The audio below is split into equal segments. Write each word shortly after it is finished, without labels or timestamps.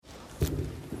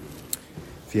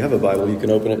If you have a Bible, you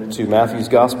can open it to Matthew's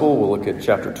Gospel. We'll look at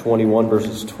chapter 21,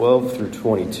 verses 12 through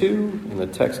 22, and the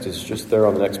text is just there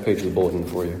on the next page of the bulletin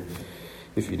for you,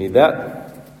 if you need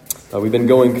that. We've been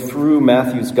going through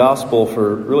Matthew's Gospel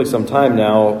for really some time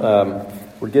now.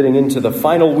 We're getting into the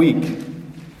final week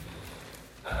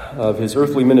of his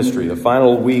earthly ministry, the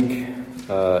final week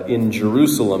in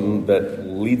Jerusalem that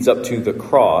leads up to the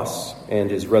cross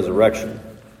and his resurrection.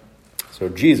 So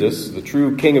Jesus, the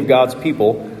true King of God's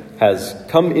people, has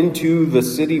come into the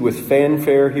city with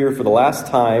fanfare here for the last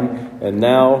time, and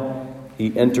now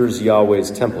he enters Yahweh's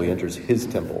temple. He enters his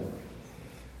temple.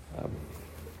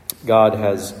 God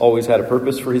has always had a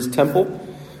purpose for his temple,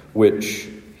 which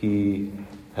he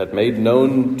had made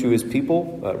known to his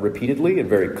people repeatedly and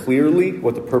very clearly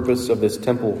what the purpose of this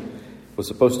temple was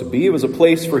supposed to be. It was a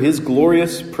place for his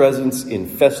glorious presence in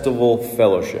festival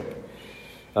fellowship.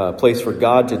 A place for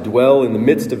God to dwell in the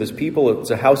midst of his people. It's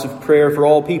a house of prayer for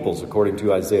all peoples, according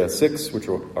to Isaiah 6, which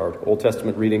are our Old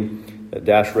Testament reading that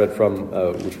Dash read from,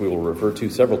 which we will refer to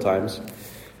several times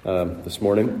this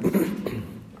morning.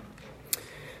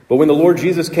 But when the Lord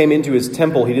Jesus came into his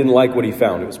temple, he didn't like what he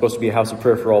found. It was supposed to be a house of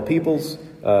prayer for all peoples.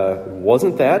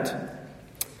 Wasn't that?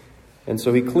 And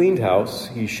so he cleaned house.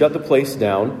 He shut the place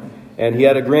down. And he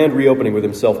had a grand reopening with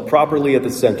himself properly at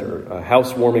the center, a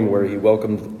housewarming where he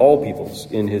welcomed all peoples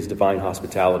in his divine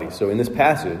hospitality. So in this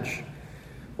passage,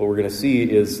 what we're going to see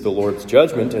is the Lord's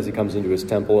judgment as he comes into his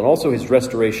temple, and also his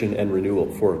restoration and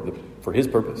renewal for his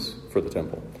purpose for the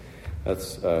temple.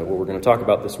 That's what we're going to talk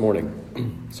about this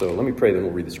morning. So let me pray, then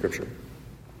we'll read the scripture.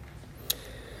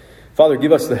 Father,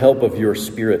 give us the help of your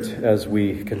Spirit as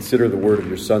we consider the word of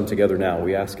your Son together now.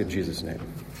 We ask in Jesus' name.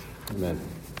 Amen.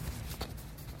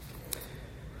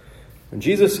 When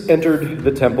Jesus entered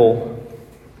the temple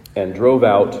and drove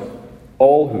out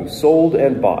all who sold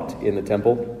and bought in the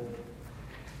temple,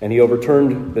 and he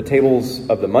overturned the tables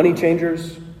of the money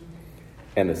changers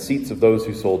and the seats of those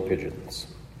who sold pigeons,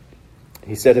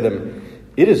 he said to them,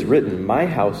 "It is written, 'My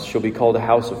house shall be called a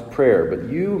house of prayer,' but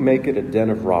you make it a den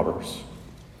of robbers."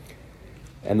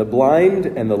 And the blind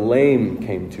and the lame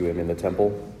came to him in the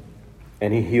temple,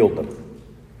 and he healed them.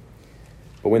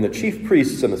 But when the chief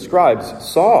priests and the scribes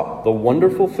saw the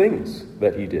wonderful things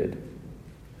that he did,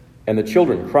 and the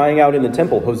children crying out in the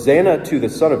temple, "Hosanna to the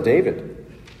Son of David,"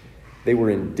 they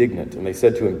were indignant, and they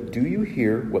said to him, "Do you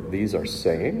hear what these are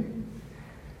saying?"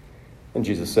 And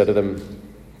Jesus said to them,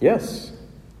 "Yes.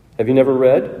 Have you never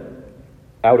read?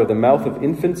 Out of the mouth of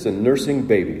infants and nursing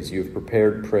babies you have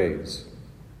prepared praise."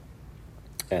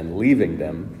 And leaving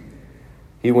them,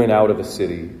 he went out of the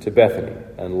city to Bethany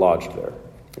and lodged there.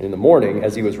 In the morning,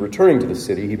 as he was returning to the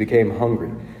city, he became hungry.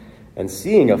 And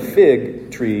seeing a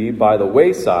fig tree by the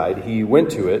wayside, he went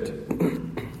to it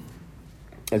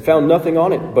and found nothing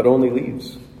on it but only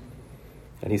leaves.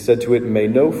 And he said to it, "May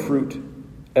no fruit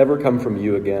ever come from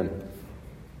you again."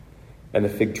 And the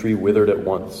fig tree withered at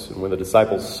once. And when the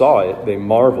disciples saw it, they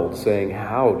marveled, saying,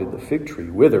 "How did the fig tree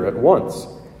wither at once?"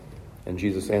 And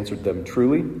Jesus answered them,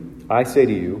 "Truly, I say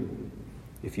to you,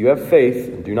 if you have faith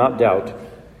and do not doubt,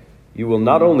 you will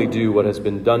not only do what has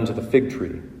been done to the fig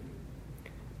tree,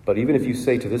 but even if you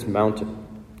say to this mountain,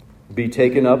 'Be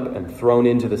taken up and thrown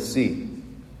into the sea,'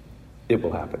 it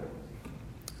will happen.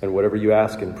 And whatever you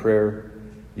ask in prayer,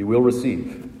 you will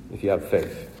receive if you have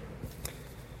faith."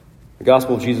 The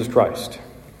gospel of Jesus Christ.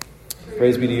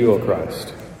 Praise be to you, O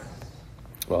Christ.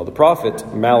 Well, the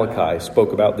prophet Malachi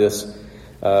spoke about this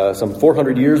some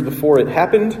 400 years before it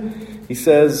happened. He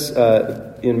says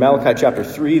in Malachi chapter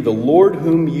 3, "The Lord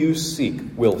whom you seek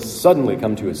will suddenly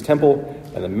come to his temple,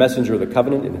 and the messenger of the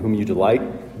covenant in whom you delight.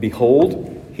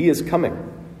 Behold, he is coming,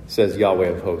 says Yahweh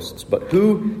of hosts. But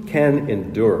who can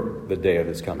endure the day of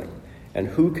his coming? And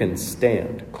who can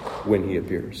stand when he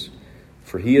appears?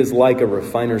 For he is like a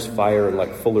refiner's fire and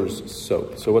like fuller's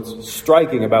soap." So what's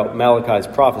striking about Malachi's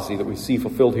prophecy that we see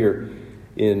fulfilled here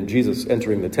in Jesus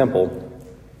entering the temple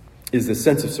is this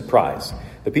sense of surprise.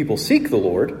 The people seek the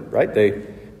Lord, right?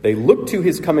 They look to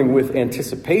his coming with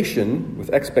anticipation, with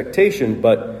expectation,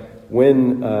 but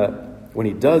when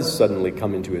he does suddenly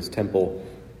come into his temple,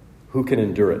 who can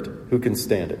endure it? Who can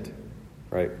stand it?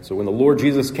 Right? So when the Lord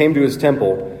Jesus came to his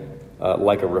temple,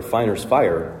 like a refiner's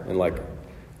fire and like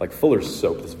fuller's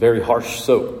soap, this very harsh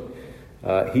soap,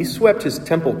 he swept his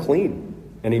temple clean,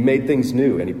 and he made things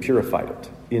new, and he purified it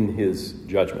in his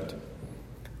judgment,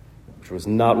 which was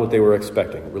not what they were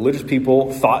expecting. Religious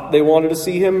people thought they wanted to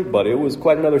see him, but it was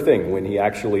quite another thing when he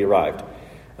actually arrived.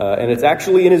 And it's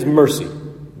actually in his mercy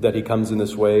that he comes in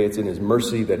this way. It's in his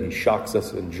mercy that he shocks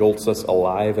us and jolts us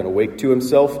alive and awake to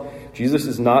himself. Jesus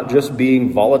is not just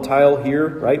being volatile here,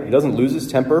 right? He doesn't lose his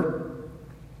temper.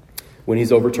 when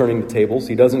he's overturning the tables.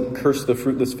 He doesn't curse the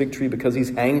fruitless fig tree because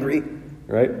he's angry,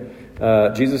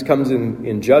 right? Jesus comes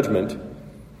in judgment,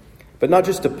 but not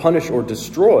just to punish or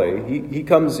destroy. He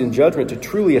comes in judgment to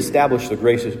truly establish the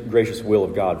gracious will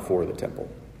of God for the temple.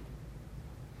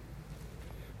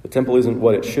 The temple isn't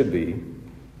what it should be.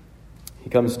 He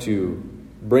comes to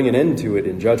bring an end to it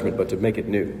in judgment, but to make it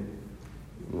new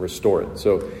and restore it.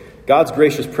 So God's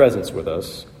gracious presence with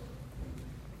us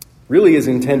really is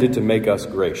intended to make us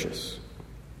gracious.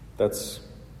 That's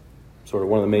sort of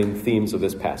one of the main themes of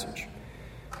this passage.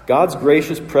 God's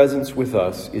gracious presence with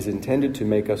us is intended to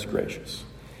make us gracious.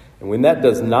 And when that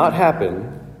does not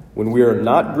happen, when we are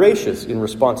not gracious in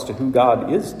response to who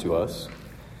God is to us,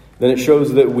 then it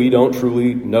shows that we don't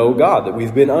truly know God, that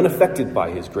we've been unaffected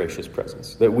by his gracious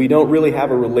presence, that we don't really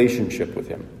have a relationship with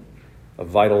him, a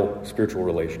vital spiritual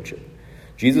relationship.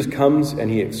 Jesus comes and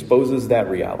he exposes that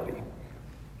reality.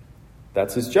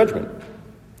 That's his judgment.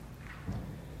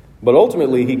 But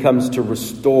ultimately, he comes to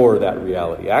restore that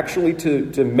reality, actually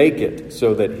to make it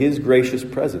so that his gracious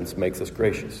presence makes us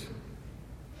gracious.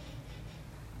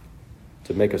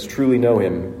 To make us truly know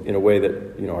him in a way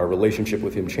that, our relationship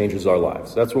with him changes our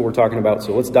lives. That's what we're talking about.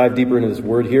 So let's dive deeper into this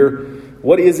word here.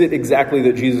 What is it exactly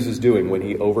that Jesus is doing when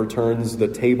he overturns the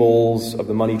tables of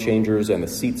the money changers and the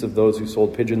seats of those who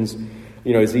sold pigeons?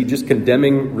 Is he just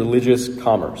condemning religious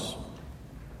commerce?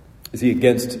 Is he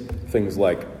against things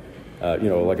like,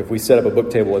 like if we set up a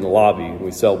book table in the lobby and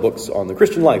we sell books on the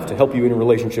Christian life to help you in a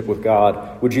relationship with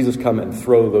God, would Jesus come and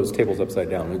throw those tables upside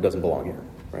down? It doesn't belong here,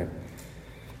 right?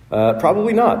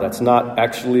 Probably not. That's not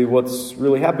actually what's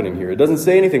really happening here. It doesn't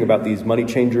say anything about these money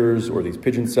changers or these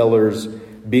pigeon sellers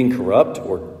being corrupt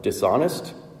or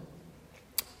dishonest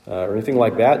or anything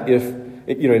like that.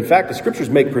 In fact, the scriptures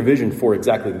make provision for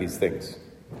exactly these things.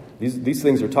 These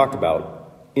things are talked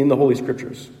about in the Holy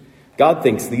Scriptures. God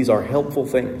thinks these are helpful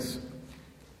things.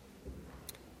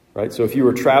 Right? So if you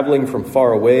were traveling from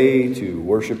far away to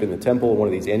worship in the temple at one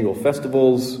of these annual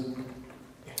festivals,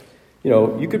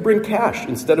 you could bring cash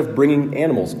instead of bringing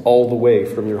animals all the way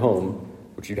from your home,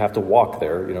 which you'd have to walk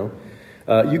there,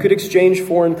 You could exchange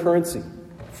foreign currency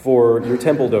for your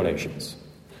temple donations.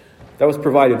 That was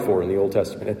provided for in the Old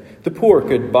Testament. And the poor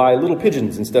could buy little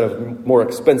pigeons instead of more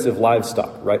expensive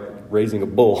livestock, right? Raising a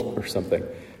bull or something.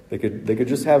 They could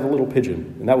just have a little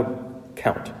pigeon, and that would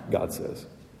count, God says.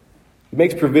 He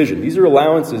makes provision. These are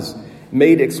allowances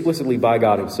made explicitly by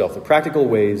God himself, the practical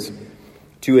ways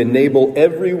to enable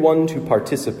everyone to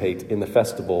participate in the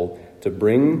festival, to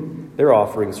bring their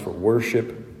offerings for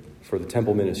worship, for the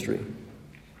temple ministry.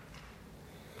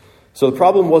 So the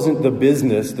problem wasn't the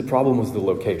business, the problem was the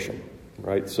location,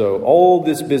 right? So all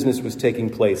this business was taking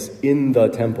place in the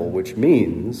temple, which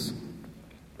means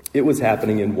it was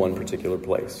happening in one particular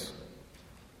place.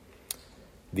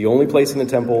 The only place in the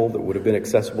temple that would have been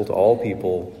accessible to all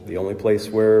people, the only place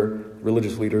where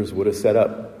religious leaders would have set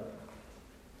up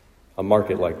a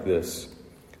market like this,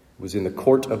 was in the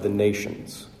court of the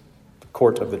nations, the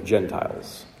court of the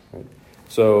Gentiles. Right?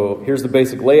 So here's the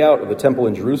basic layout of the temple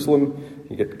in Jerusalem.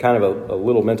 You get kind of a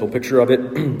little mental picture of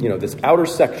it. This outer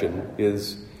section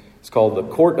is called the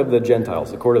court of the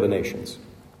Gentiles, the court of the nations.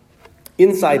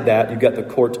 Inside that, you've got the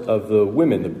court of the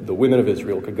women. The women of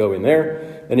Israel could go in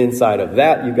there. And inside of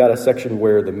that, you've got a section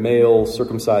where the male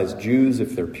circumcised Jews,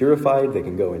 if they're purified, they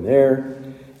can go in there.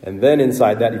 And then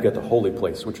inside that, you've got the holy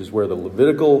place, which is where the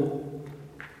Levitical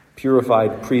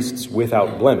purified priests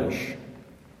without blemish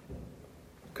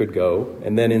could go.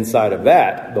 And then inside of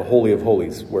that, the Holy of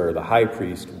Holies, where the high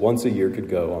priest once a year could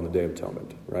go on the Day of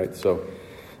Atonement, right? So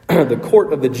the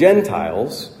court of the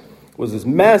Gentiles was this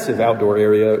massive outdoor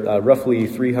area, roughly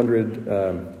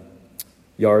 300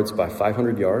 yards by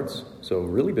 500 yards, so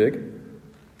really big,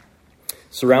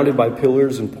 surrounded by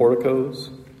pillars and porticos.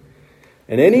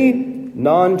 And any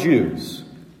non-Jews,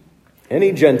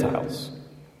 any Gentiles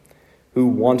who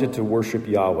wanted to worship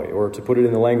Yahweh, or to put it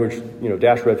in the language,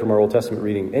 Dash read from our Old Testament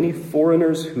reading, any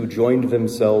foreigners who joined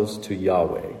themselves to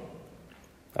Yahweh,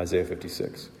 Isaiah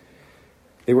 56,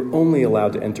 they were only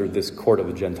allowed to enter this court of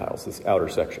the Gentiles, this outer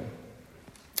section.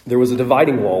 There was a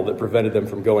dividing wall that prevented them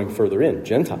from going further in.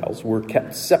 Gentiles were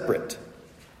kept separate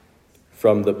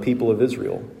from the people of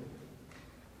Israel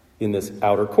in this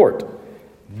outer court.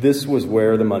 This was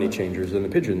where the money changers and the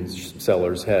pigeon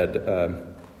sellers had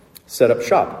set up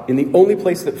shop, in the only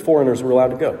place that foreigners were allowed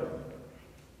to go.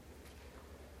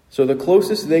 So the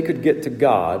closest they could get to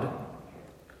God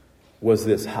was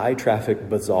this high-traffic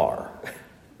bazaar,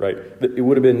 right? It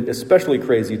would have been especially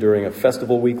crazy during a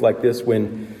festival week like this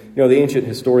when, the ancient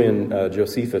historian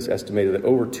Josephus estimated that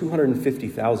over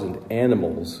 250,000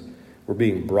 animals were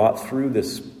being brought through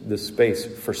this space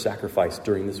for sacrifice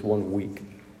during this 1 week.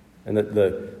 And that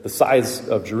the size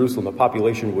of Jerusalem, the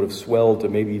population would have swelled to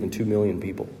maybe even 2 million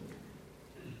people.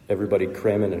 Everybody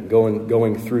cramming and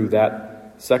going through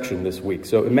that section this week.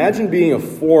 So imagine being a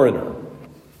foreigner,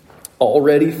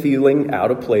 already feeling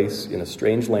out of place in a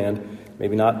strange land,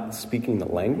 maybe not speaking the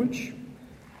language,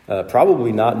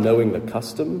 probably not knowing the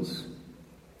customs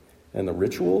and the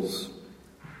rituals.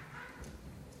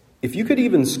 If you could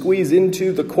even squeeze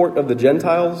into the court of the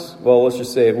Gentiles, well, let's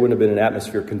just say it wouldn't have been an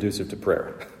atmosphere conducive to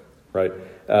prayer, right?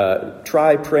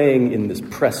 Try praying in this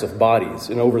press of bodies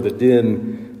and over the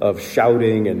din of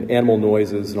shouting and animal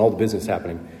noises and all the business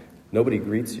happening. Nobody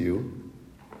greets you.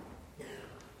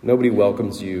 Nobody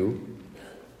welcomes you.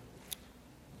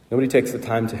 Nobody takes the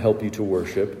time to help you to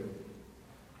worship.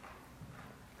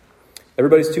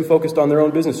 Everybody's too focused on their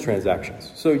own business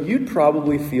transactions. So you'd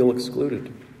probably feel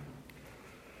excluded.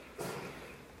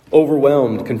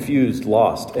 Overwhelmed, confused,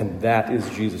 lost. And that is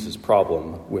Jesus'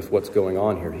 problem with what's going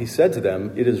on here. He said to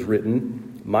them, "It is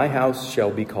written, my house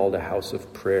shall be called a house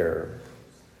of prayer.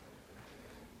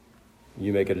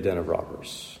 You make it a den of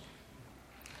robbers."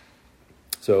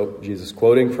 So Jesus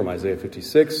quoting from Isaiah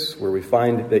 56, where we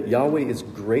find that Yahweh is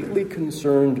greatly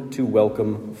concerned to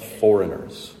welcome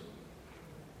foreigners,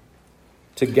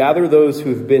 to gather those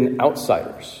who have been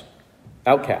outsiders,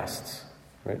 outcasts,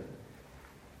 right?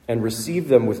 And receive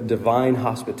them with divine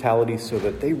hospitality so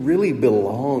that they really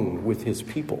belong with his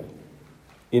people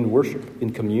in worship,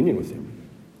 in communion with him.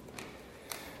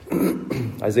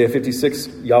 Isaiah 56,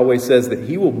 Yahweh says that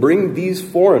he will bring these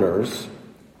foreigners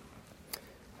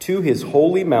to his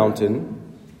holy mountain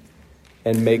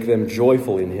and make them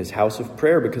joyful in his house of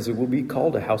prayer, because it will be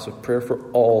called a house of prayer for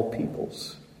all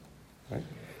peoples. Right?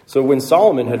 So when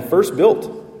Solomon had first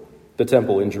built the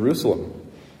temple in Jerusalem,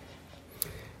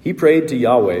 he prayed to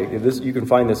Yahweh. You can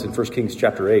find this in 1 Kings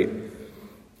chapter 8.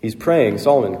 He's praying,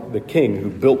 Solomon, the king who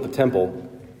built the temple,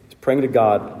 is praying to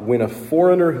God, "When a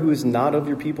foreigner who is not of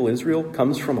your people Israel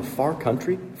comes from a far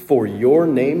country for your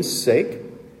name's sake,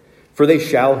 for they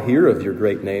shall hear of your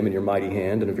great name and your mighty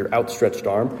hand and of your outstretched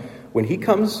arm. When he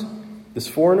comes, this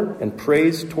foreigner, and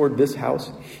prays toward this house,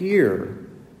 hear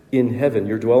in heaven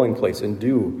your dwelling place and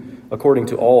do according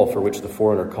to all for which the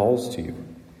foreigner calls to you,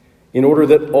 in order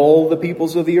that all the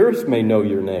peoples of the earth may know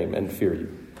your name and fear you,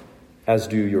 as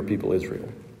do your people Israel,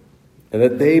 and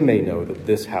that they may know that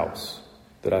this house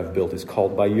that I've built is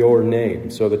called by your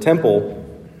name." So the temple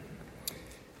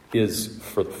is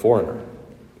for the foreigner.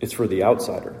 It's for the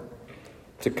outsider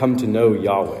to come to know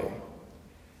Yahweh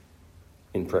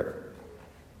in prayer.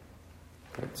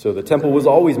 So the temple was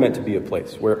always meant to be a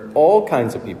place where all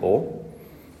kinds of people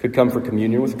could come for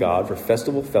communion with God, for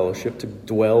festival fellowship, to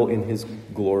dwell in his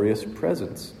glorious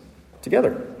presence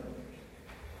together,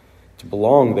 to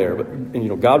belong there.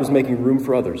 But God was making room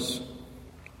for others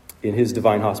in his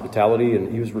divine hospitality,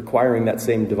 and he was requiring that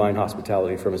same divine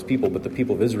hospitality from his people, but the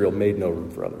people of Israel made no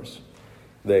room for others.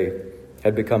 They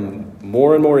had become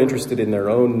more and more interested in their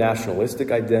own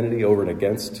nationalistic identity over and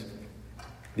against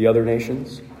the other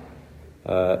nations,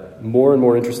 more and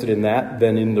more interested in that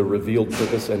than in the revealed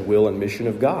purpose and will and mission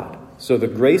of God. So the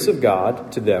grace of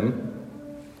God to them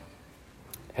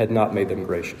had not made them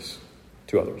gracious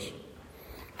to others.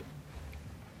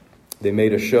 They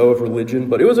made a show of religion,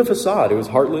 but it was a facade. It was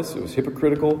heartless. It was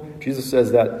hypocritical. Jesus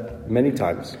says that many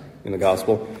times in the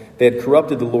gospel. They had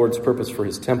corrupted the Lord's purpose for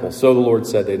his temple. So the Lord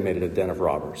said they'd made it a den of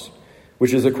robbers,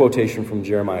 which is a quotation from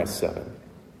Jeremiah 7.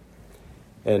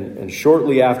 And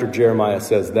shortly after Jeremiah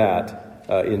says that,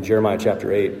 in Jeremiah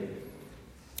chapter 8,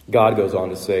 God goes on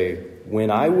to say, "When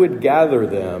I would gather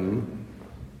them,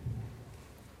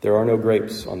 there are no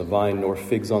grapes on the vine, nor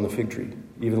figs on the fig tree.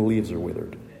 Even the leaves are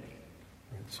withered."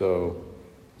 So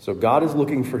God is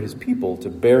looking for his people to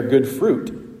bear good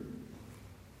fruit,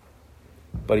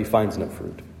 but he finds no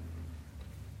fruit.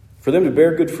 For them to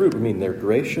bear good fruit would mean they're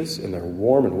gracious and they're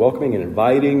warm and welcoming and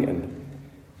inviting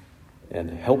and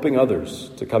helping others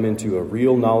to come into a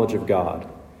real knowledge of God.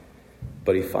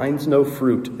 But he finds no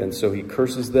fruit, and so he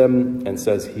curses them and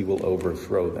says he will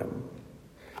overthrow them.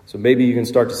 So maybe you can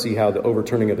start to see how the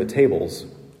overturning of the tables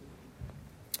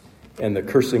and the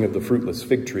cursing of the fruitless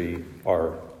fig tree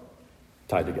are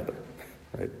tied together,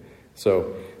 right?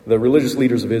 So the religious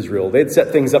leaders of Israel, they'd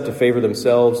set things up to favor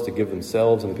themselves, to give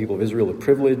themselves and the people of Israel a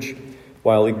privilege,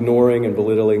 while ignoring and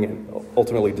belittling and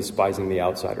ultimately despising the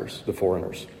outsiders, the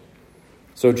foreigners.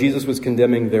 So Jesus was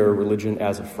condemning their religion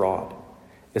as a fraud,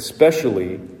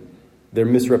 especially their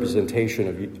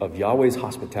misrepresentation of Yahweh's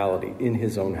hospitality in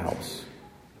his own house.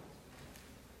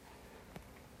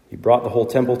 He brought the whole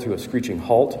temple to a screeching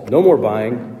halt. No more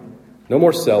buying, no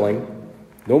more selling,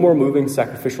 No more moving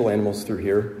sacrificial animals through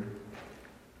here.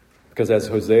 Because as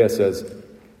Hosea says,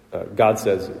 God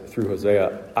says through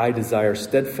Hosea, I desire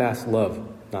steadfast love,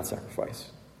 not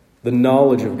sacrifice. The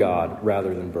knowledge of God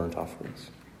rather than burnt offerings.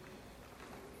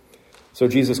 So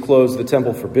Jesus closed the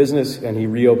temple for business, and he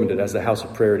reopened it as the house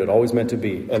of prayer it had always meant to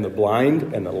be. And the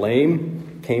blind and the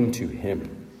lame came to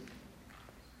him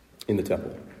in the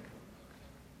temple.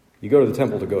 You go to the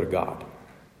temple to go to God.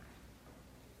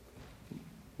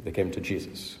 They came to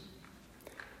Jesus.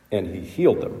 And he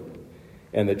healed them.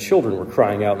 And the children were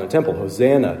crying out in the temple,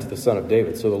 Hosanna to the Son of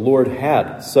David. So the Lord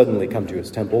had suddenly come to his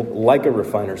temple like a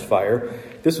refiner's fire.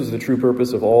 This was the true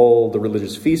purpose of all the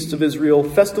religious feasts of Israel,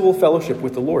 festival fellowship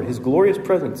with the Lord, his glorious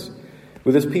presence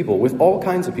with his people, with all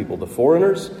kinds of people, the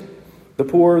foreigners, the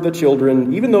poor, the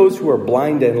children, even those who are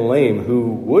blind and lame,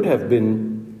 who would have been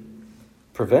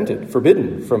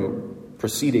forbidden from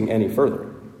proceeding any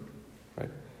further. Right?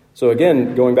 So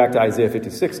again, going back to Isaiah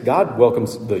 56, God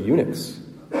welcomes the eunuchs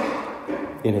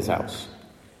in his house.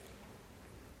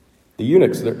 The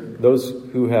eunuchs, those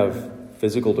who have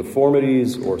physical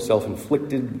deformities or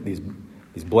self-inflicted,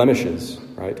 these blemishes,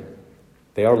 right?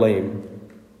 They are lame.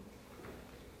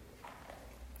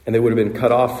 And they would have been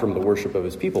cut off from the worship of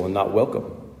his people and not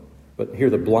welcome. But here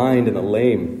the blind and the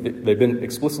lame, they've been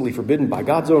explicitly forbidden by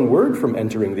God's own word from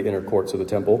entering the inner courts of the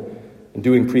temple and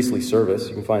doing priestly service.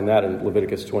 You can find that in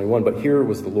Leviticus 21. But here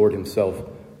was the Lord himself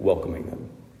welcoming them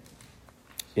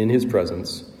in his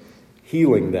presence,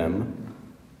 healing them,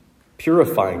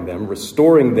 purifying them,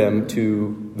 restoring them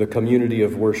to the community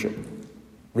of worship,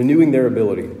 renewing their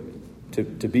ability to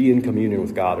be in communion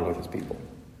with God and with his people.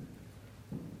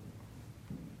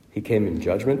 He came in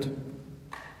judgment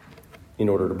in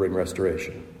order to bring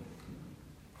restoration.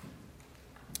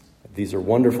 These are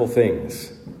wonderful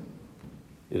things,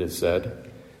 it is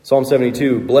said. Psalm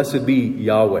 72, blessed be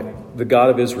Yahweh, the God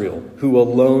of Israel, who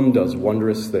alone does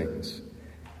wondrous things.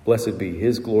 Blessed be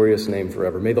his glorious name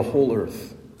forever. May the whole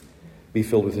earth be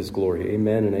filled with his glory.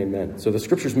 Amen and amen. So the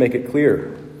scriptures make it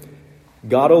clear.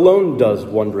 God alone does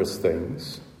wondrous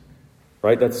things.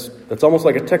 Right? That's almost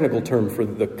like a technical term for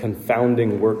the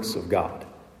confounding works of God.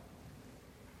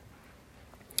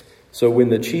 So when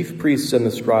the chief priests and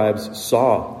the scribes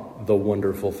saw the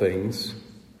wonderful things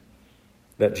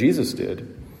that Jesus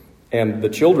did, and the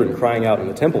children crying out in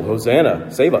the temple,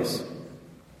 Hosanna, save us,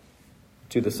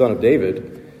 to the Son of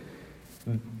David,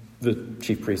 the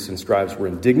chief priests and scribes were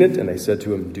indignant, and they said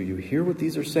to him, do you hear what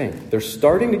these are saying? They're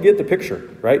starting to get the picture,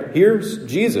 right? Here's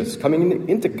Jesus coming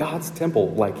into God's temple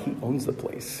like he owns the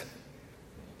place,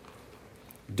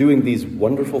 doing these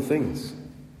wonderful things,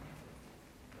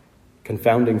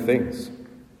 confounding things.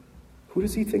 Who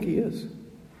does he think he is?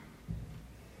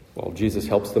 Well, Jesus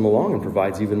helps them along and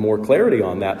provides even more clarity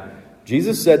on that.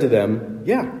 Jesus said to them,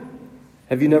 yeah,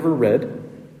 have you never read,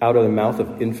 out of the mouth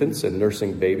of infants and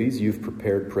nursing babies, you've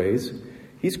prepared praise?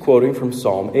 He's quoting from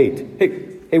Psalm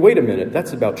 8. Hey, wait a minute.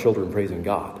 That's about children praising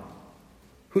God.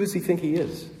 Who does he think he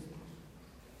is?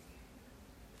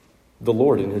 The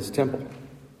Lord in his temple.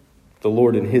 The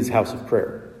Lord in his house of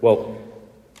prayer. Well,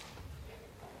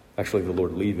 actually the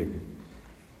Lord leaving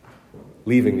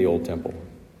the old temple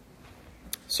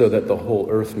so that the whole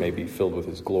earth may be filled with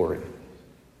his glory.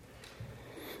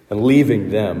 And leaving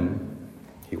them,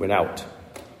 he went out.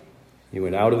 He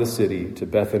went out of the city to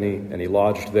Bethany, and he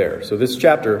lodged there. So this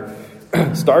chapter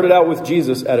started out with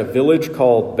Jesus at a village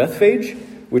called Bethphage,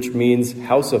 which means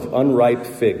house of unripe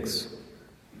figs.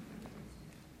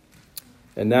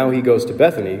 And now he goes to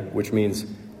Bethany, which means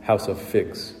house of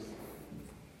figs.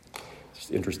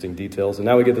 Just interesting details. And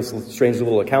now we get this strange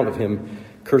little account of him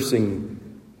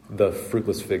cursing the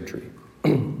fruitless fig tree.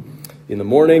 In the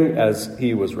morning, as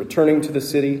he was returning to the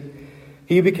city,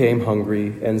 he became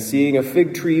hungry, and seeing a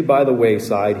fig tree by the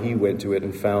wayside, he went to it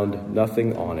and found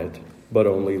nothing on it, but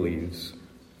only leaves.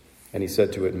 And he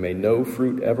said to it, may no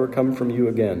fruit ever come from you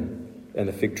again. And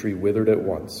the fig tree withered at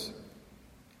once.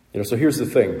 So here's the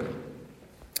thing.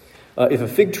 If a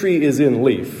fig tree is in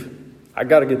leaf, I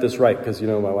got to get this right because,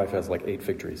 my wife has like 8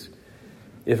 fig trees.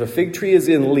 If a fig tree is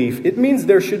in leaf, it means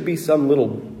there should be some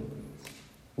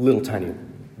little tiny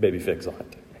baby figs on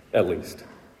it, at least.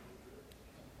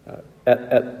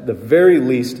 At the very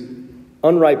least,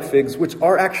 unripe figs, which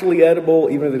are actually edible,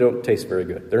 even if they don't taste very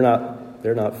good. They're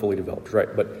not fully developed,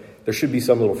 right? But there should be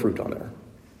some little fruit on there,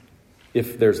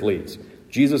 if there's leaves.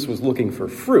 Jesus was looking for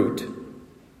fruit.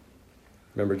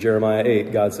 Remember Jeremiah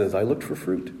 8, God says, I looked for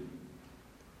fruit.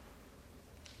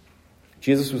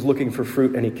 Jesus was looking for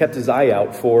fruit, and he kept his eye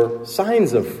out for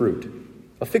signs of fruit.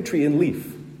 A fig tree in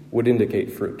leaf would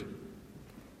indicate fruit.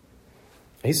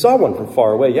 He saw one from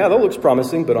far away. Yeah, that looks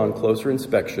promising, but on closer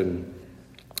inspection,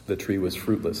 the tree was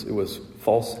fruitless. It was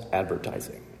false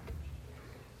advertising.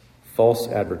 False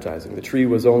advertising. The tree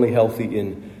was only healthy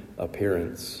in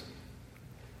appearance,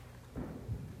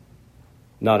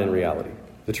 not in reality.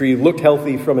 The tree looked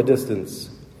healthy from a distance,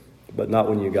 but not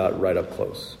when you got right up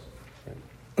close.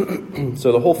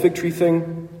 So the whole fig tree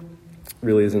thing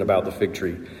really isn't about the fig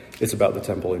tree. It's about the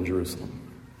temple in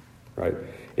Jerusalem, right?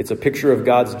 It's a picture of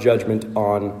God's judgment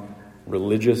on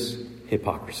religious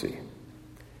hypocrisy.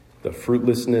 The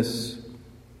fruitlessness,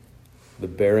 the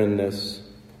barrenness,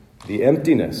 the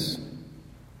emptiness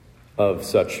of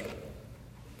such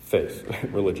faith,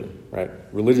 religion, right?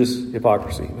 Religious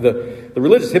hypocrisy. The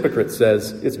religious hypocrite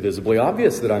says, it's visibly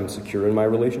obvious that I'm secure in my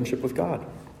relationship with God.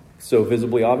 So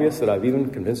visibly obvious that I've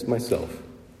even convinced myself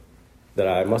that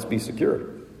I must be secure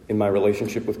in my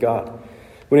relationship with God.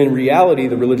 When in reality,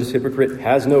 the religious hypocrite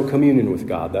has no communion with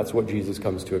God. That's what Jesus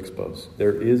comes to expose.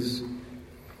 There is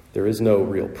no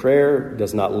real prayer,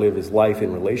 does not live his life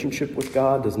in relationship with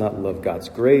God, does not love God's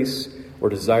grace, or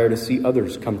desire to see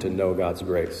others come to know God's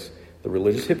grace. The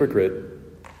religious hypocrite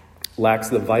lacks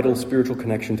the vital spiritual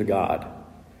connection to God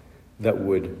that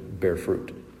would bear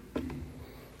fruit.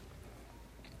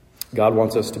 God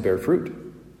wants us to bear fruit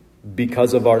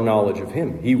because of our knowledge of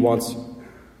him. He wants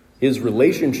his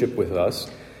relationship with us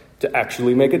to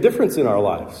actually make a difference in our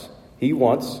lives. He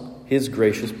wants his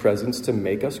gracious presence to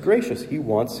make us gracious. He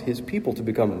wants his people to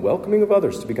become welcoming of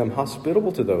others, to become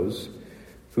hospitable to those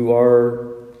who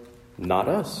are not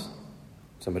us,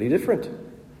 somebody different. To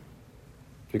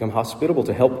become hospitable,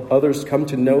 to help others come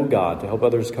to know God, to help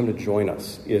others come to join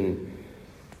us in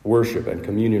worship and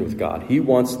communion with God. He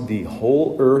wants the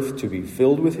whole earth to be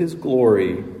filled with his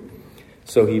glory,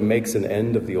 so he makes an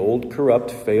end of the old,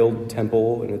 corrupt, failed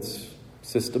temple and its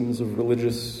systems of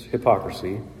religious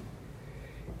hypocrisy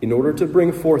in order to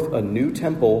bring forth a new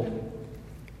temple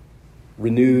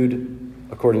renewed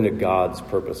according to God's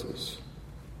purposes.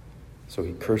 So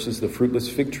he curses the fruitless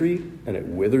fig tree, and it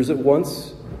withers at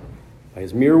once. By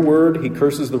his mere word, he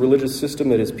curses the religious system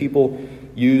that his people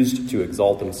used to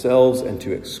exalt themselves and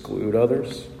to exclude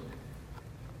others.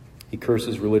 He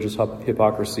curses religious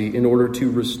hypocrisy in order to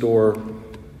restore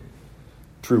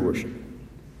true worship,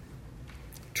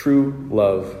 true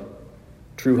love,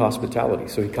 true hospitality.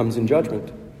 So he comes in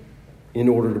judgment in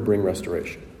order to bring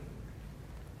restoration.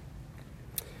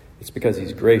 It's because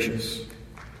he's gracious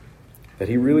that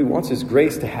he really wants his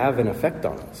grace to have an effect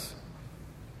on us,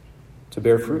 to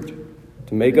bear fruit,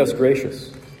 to make us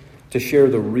gracious, to share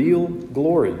the real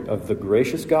glory of the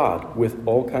gracious God with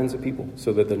all kinds of people,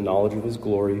 so that the knowledge of his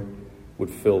glory would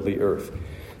fill the earth.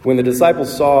 When the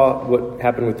disciples saw what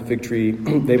happened with the fig tree,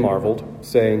 they marveled,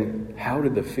 saying, "How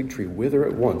did the fig tree wither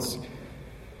at once?"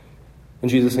 And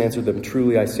Jesus answered them,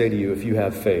 "Truly I say to you, if you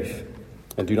have faith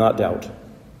and do not doubt,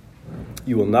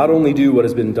 you will not only do what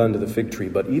has been done to the fig tree,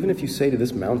 but even if you say to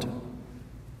this mountain,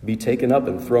 'Be taken up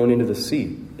and thrown into the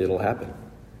sea,' it'll happen.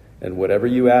 And whatever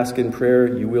you ask in prayer,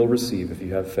 you will receive if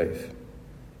you have faith."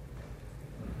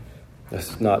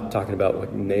 That's not talking about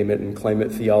like name it and claim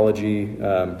it theology.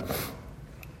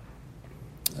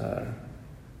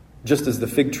 Just as the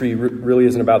fig tree really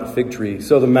isn't about the fig tree,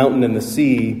 so the mountain and the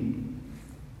sea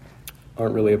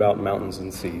aren't really about mountains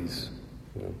and seas.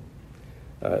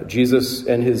 Jesus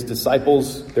and his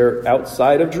disciples, they're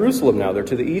outside of Jerusalem now. They're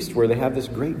to the east where they have this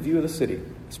great view of the city,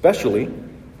 especially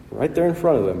right there in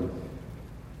front of them.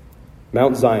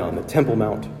 Mount Zion, the Temple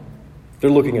Mount. They're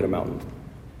looking at a mountain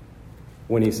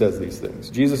when he says these things.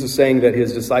 Jesus is saying that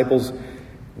his disciples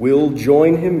will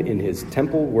join him in his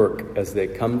temple work as they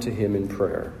come to him in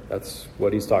prayer. That's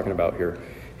what he's talking about here.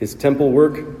 His temple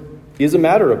work is a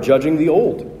matter of judging the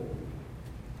old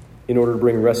in order to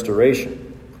bring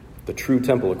restoration, the true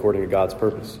temple according to God's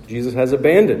purpose. Jesus has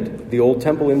abandoned the old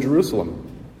temple in Jerusalem,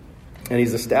 and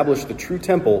he's established the true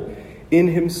temple in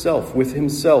himself, with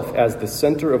himself as the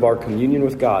center of our communion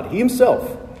with God. He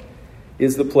himself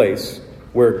is the place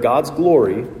where God's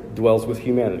glory dwells with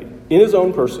humanity, in his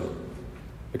own person,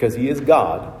 because he is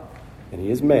God and he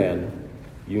is man,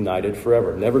 united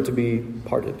forever, never to be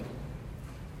parted.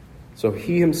 So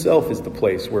he himself is the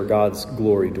place where God's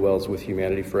glory dwells with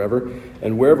humanity forever,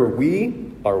 and wherever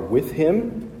we are with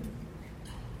him,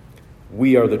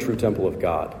 we are the true temple of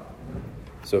God.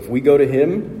 So if we go to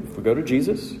him, if we go to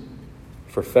Jesus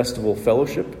for festival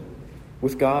fellowship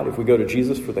with God, if we go to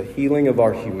Jesus for the healing of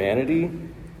our humanity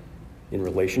in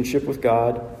relationship with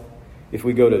God, if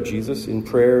we go to Jesus in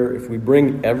prayer, if we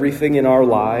bring everything in our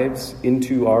lives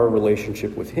into our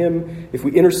relationship with him, if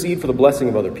we intercede for the blessing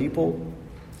of other people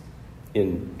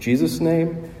in Jesus'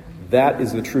 name, that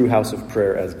is the true house of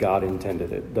prayer as God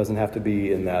intended it. It doesn't have to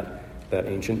be in that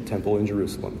ancient temple in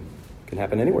Jerusalem. It can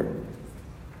happen anywhere.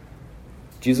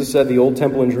 Jesus said the old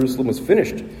temple in Jerusalem was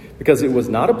finished because it was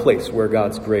not a place where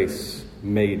God's grace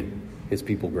made his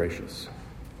people gracious.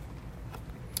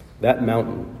 That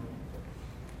mountain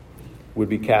would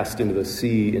be cast into the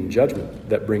sea in judgment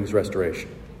that brings restoration.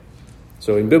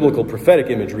 So in biblical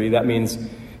prophetic imagery, that means,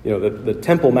 the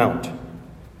Temple Mount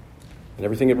and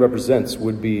everything it represents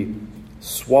would be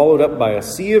swallowed up by a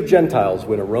sea of Gentiles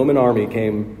when a Roman army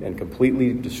came and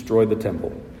completely destroyed the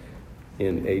temple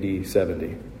in AD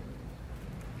 70.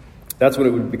 That's when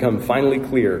it would become finally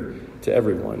clear to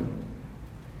everyone,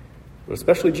 but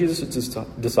especially Jesus'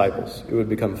 disciples. It would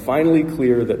become finally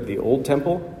clear that the old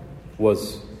temple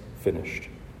was finished,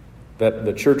 that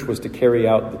the church was to carry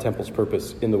out the temple's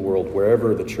purpose in the world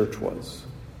wherever the church was.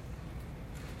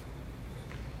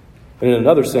 And in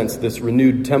another sense, this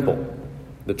renewed temple,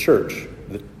 the church,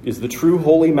 is the true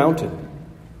holy mountain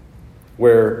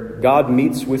where God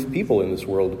meets with people in this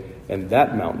world, and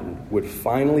that mountain would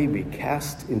finally be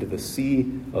cast into the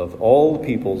sea of all the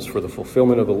peoples for the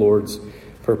fulfillment of the Lord's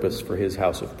purpose for his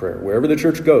house of prayer. Wherever the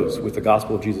church goes with the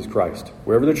gospel of Jesus Christ,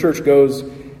 wherever the church goes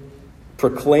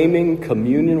proclaiming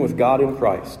communion with God in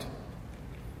Christ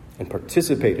and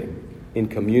participating in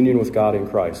communion with God in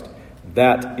Christ,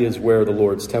 that is where the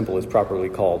Lord's temple is properly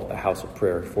called a house of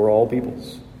prayer for all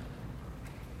peoples.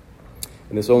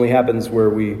 And this only happens where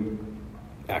we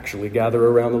actually gather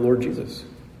around the Lord Jesus,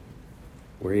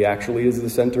 where he actually is the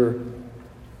center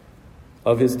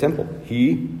of his temple.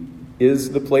 He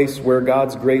is the place where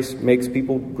God's grace makes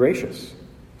people gracious.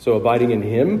 So abiding in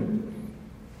him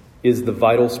is the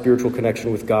vital spiritual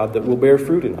connection with God that will bear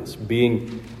fruit in us.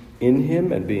 Being in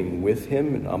him and being with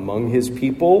him and among his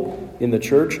people in the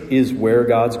church is where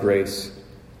God's grace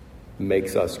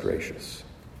makes us gracious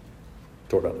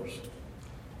toward others.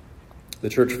 The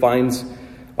church finds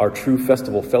our true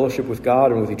festival fellowship with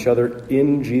God and with each other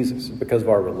in Jesus. Because of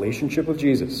our relationship with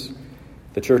Jesus,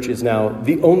 the church is now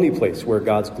the only place where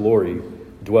God's glory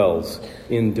dwells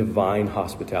in divine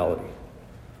hospitality.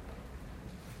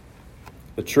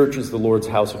 The church is the Lord's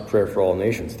house of prayer for all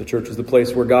nations. The church is the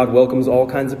place where God welcomes all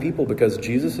kinds of people because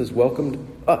Jesus has welcomed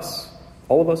us,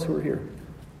 all of us who are here.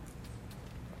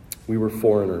 We were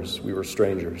foreigners, we were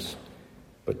strangers,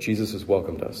 but Jesus has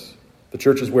welcomed us. The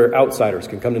church is where outsiders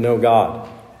can come to know God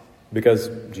because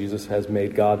Jesus has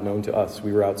made God known to us.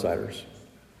 We were outsiders.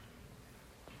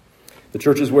 The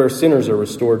church is where sinners are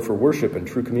restored for worship and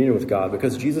true communion with God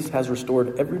because Jesus has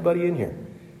restored everybody in here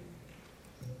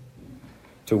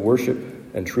to worship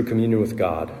and true communion with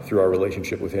God through our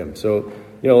relationship with him. So,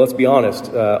 let's be honest.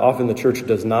 Often the church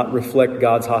does not reflect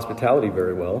God's hospitality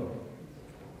very well.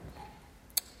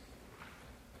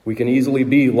 We can easily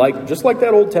be just like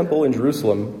that old temple in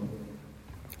Jerusalem,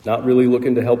 not really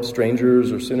looking to help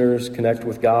strangers or sinners connect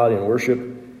with God in worship,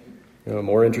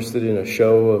 more interested in a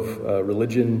show of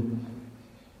religion.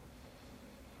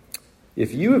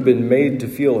 If you have been made to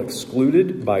feel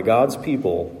excluded by God's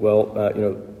people,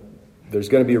 there's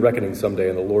going to be a reckoning someday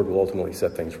and the Lord will ultimately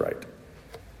set things right.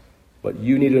 But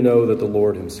you need to know that the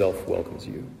Lord himself welcomes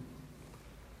you.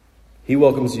 He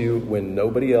welcomes you when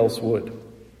nobody else would.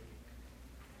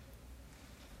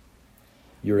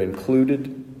 You're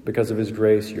included because of his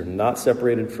grace. You're not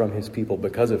separated from his people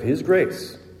because of his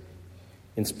grace.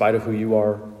 In spite of who you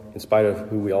are, in spite of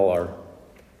who we all are,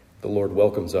 the Lord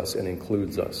welcomes us and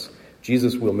includes us.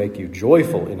 Jesus will make you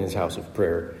joyful in his house of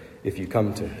prayer if you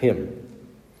come to him.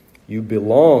 You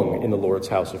belong in the Lord's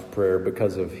house of prayer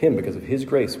because of him, because of his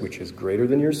grace, which is greater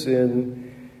than your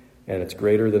sin, and it's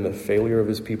greater than the failure of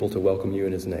his people to welcome you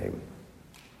in his name.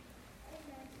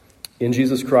 In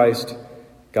Jesus Christ,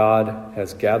 God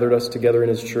has gathered us together in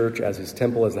his church as his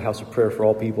temple, as the house of prayer for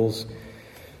all peoples,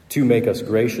 to make us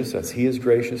gracious as he is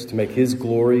gracious, to make his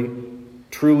glory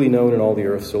truly known in all the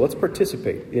earth. So let's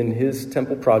participate in his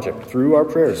temple project through our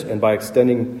prayers and by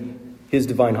extending his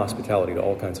divine hospitality to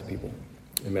all kinds of people.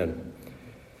 Amen.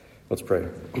 Let's pray.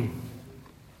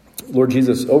 Lord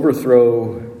Jesus,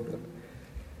 overthrow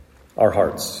our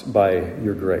hearts by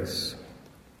your grace.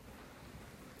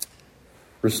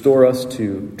 Restore us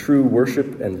to true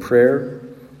worship and prayer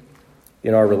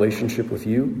in our relationship with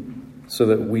you so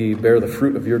that we bear the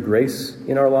fruit of your grace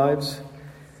in our lives.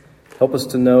 Help us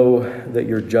to know that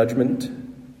your judgment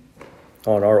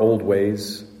on our old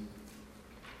ways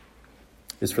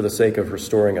is for the sake of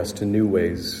restoring us to new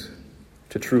ways,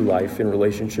 to true life in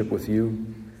relationship with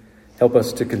you. Help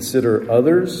us to consider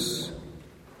others,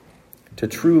 to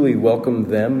truly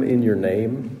welcome them in your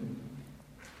name.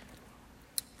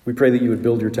 We pray that you would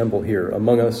build your temple here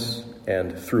among us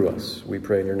and through us. We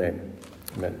pray in your name.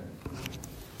 Amen.